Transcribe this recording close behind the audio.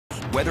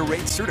Weather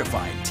Rate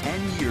certified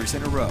 10 years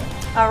in a row.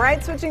 All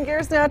right, switching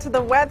gears now to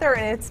the weather,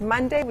 and it's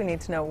Monday. We need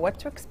to know what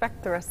to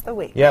expect the rest of the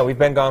week. Yeah, we've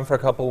been gone for a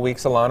couple of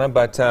weeks, Alana,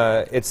 but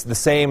it's the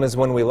same as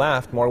when we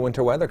left. More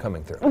winter weather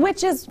coming through.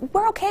 Which is,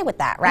 we're okay with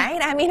that,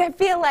 right? I mean, I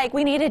feel like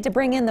we needed to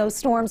bring in those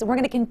storms, and we're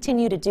going to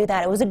continue to do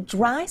that. It was a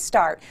dry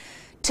start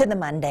to the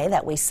Monday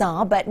that we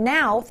saw, but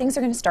now things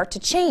are going to start to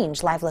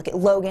change. Live look at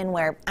Logan,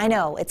 where I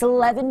know it's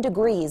 11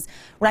 degrees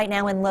right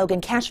now in Logan.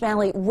 Cache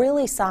Valley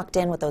really socked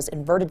in with those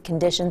inverted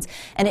conditions,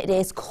 and it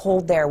is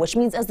cold there, which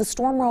means as the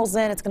storm rolls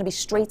in, it's going to be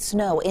straight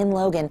snow in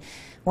Logan.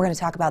 We're going to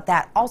talk about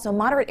that. Also,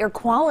 moderate air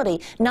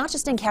quality, not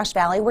just in Cache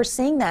Valley. We're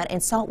seeing that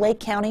in Salt Lake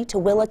County,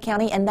 Tooele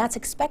County, and that's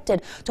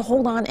expected to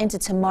hold on into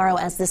tomorrow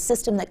as the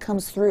system that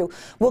comes through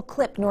will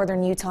clip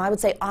northern Utah. I would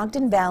say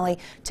Ogden Valley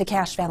to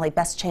Cache Valley,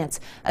 best chance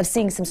of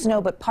seeing some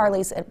snow, but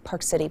Parley's at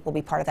Park City will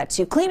be part of that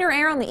too. Cleaner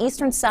air on the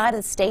eastern side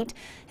of the state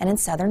and in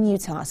southern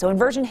Utah. So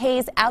inversion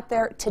haze out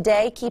there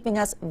today, keeping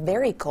us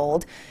very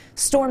cold.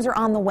 Storms are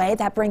on the way.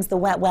 That brings the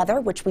wet weather,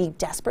 which we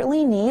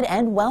desperately need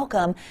and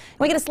welcome.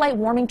 We get a slight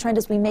warming trend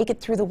as we make it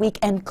through the week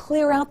and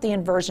clear out the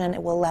inversion.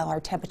 It will allow our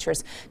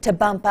temperatures to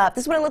bump up.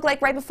 This is what it looked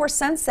like right before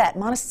sunset.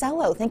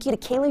 Monticello, thank you to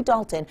Kaylee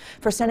Dalton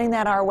for sending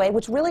that our way,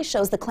 which really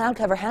shows the cloud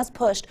cover has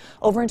pushed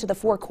over into the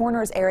Four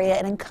Corners area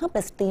and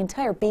encompassed the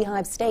entire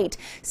Beehive State.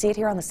 See it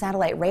here on the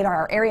satellite radar.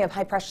 Our area of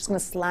high pressure is going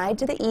to slide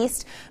to the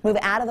east, move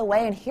out of the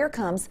way, and here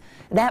comes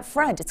that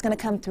front. It's going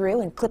to come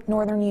through and clip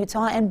northern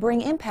Utah and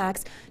bring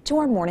impacts to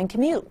our morning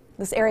commute.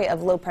 This area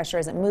of low pressure,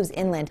 as it moves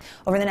inland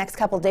over the next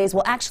couple of days,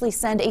 will actually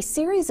send a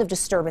series of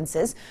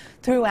disturbances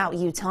throughout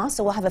Utah.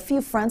 So we'll have a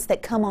few fronts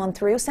that come on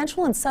through.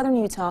 Central and southern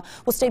Utah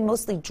will stay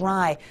mostly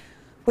dry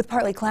with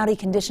partly cloudy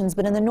conditions,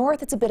 but in the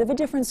north it's a bit of a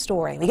different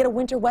story. We get a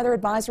winter weather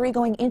advisory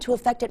going into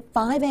effect at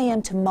 5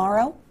 a.m.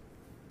 tomorrow.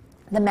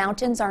 The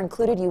mountains are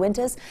included,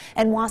 Uintas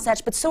and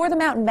Wasatch, but so are the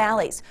mountain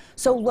valleys.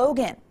 So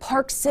Logan,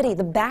 Park City,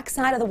 the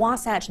backside of the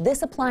Wasatch,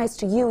 this applies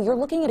to you. You're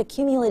looking at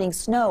accumulating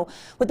snow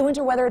with the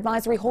winter weather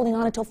advisory holding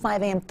on until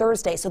 5 a.m.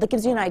 Thursday. So that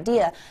gives you an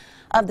idea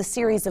of the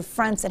series of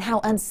fronts and how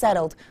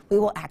unsettled we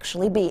will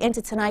actually be. Into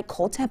tonight,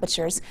 cold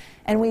temperatures,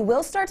 and we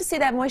will start to see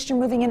that moisture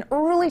moving in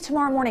early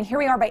tomorrow morning. Here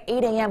we are by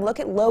 8 a.m. Look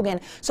at Logan.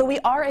 So we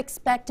are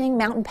expecting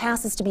mountain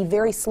passes to be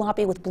very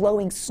sloppy with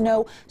blowing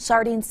snow.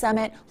 Sardine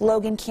Summit,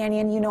 Logan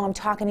Canyon, you know I'm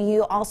talking to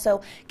you. Also,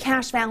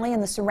 Cache Valley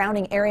and the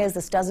surrounding areas.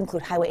 This does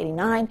include Highway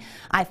 89,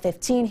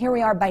 I-15. Here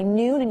we are by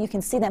noon, and you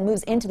can see that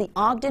moves into the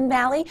Ogden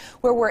Valley,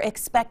 where we're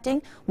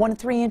expecting 1 to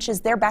 3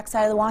 inches there.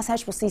 Backside of the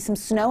Wasatch, we'll see some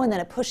snow, and then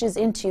it pushes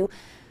into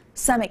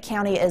Summit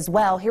County as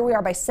well. Here we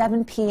are by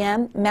 7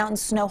 p.m. Mountain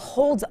snow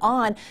holds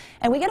on,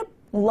 and we get a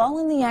lull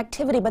in the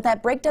activity, but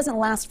that break doesn't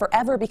last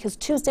forever because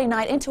Tuesday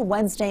night into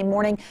Wednesday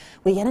morning,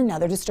 we get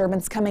another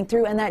disturbance coming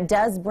through, and that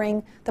does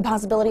bring the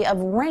possibility of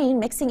rain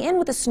mixing in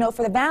with the snow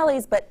for the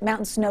valleys, but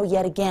mountain snow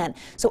yet again.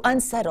 So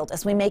unsettled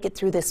as we make it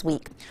through this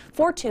week.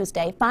 For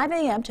Tuesday, 5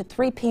 a.m. to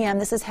 3 p.m.,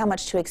 this is how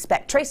much to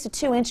expect. Trace to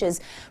 2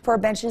 inches for our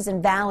benches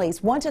and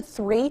valleys, 1 to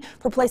 3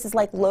 for places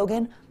like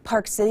Logan,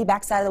 Park City,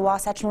 backside of the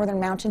Wasatch, northern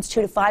mountains,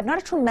 2 to 5. Not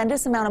a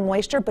tremendous amount of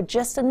moisture, but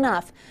just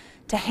enough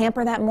to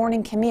hamper that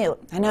morning commute.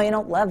 I know you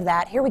don't love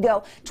that. Here we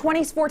go.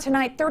 20s for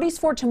tonight, 30s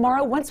for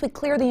tomorrow. Once we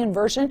clear the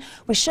inversion,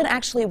 we should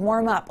actually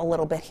warm up a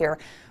little bit here.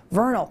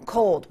 Vernal,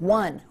 cold,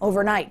 1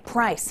 overnight.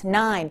 Price,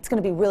 9. It's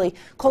going to be really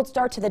cold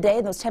start to the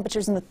day. Those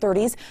temperatures in the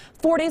 30s.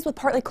 40s with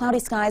partly cloudy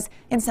skies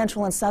in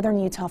central and southern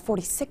Utah.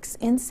 46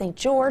 in St.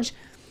 George,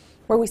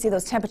 where we see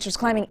those temperatures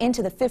climbing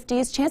into the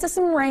 50s. Chance of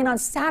some rain on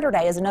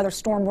Saturday as another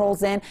storm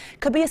rolls in.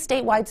 Could be a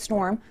statewide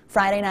storm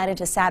Friday night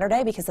into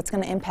Saturday because that's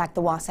going to impact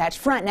the Wasatch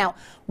Front. Now,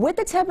 with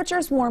the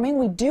temperatures warming,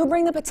 we do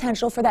bring the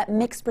potential for that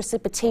mixed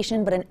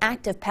precipitation, but an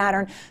active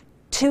pattern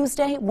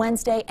Tuesday,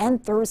 Wednesday,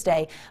 and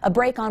Thursday. A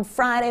break on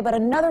Friday, but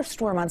another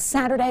storm on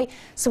Saturday.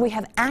 So we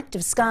have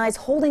active skies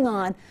holding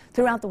on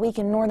throughout the week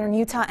in northern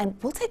Utah, and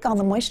we'll take all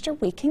the moisture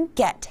we can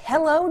get.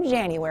 Hello,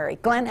 January.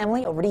 Glenn,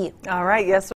 Emily, over to you. All right, yes.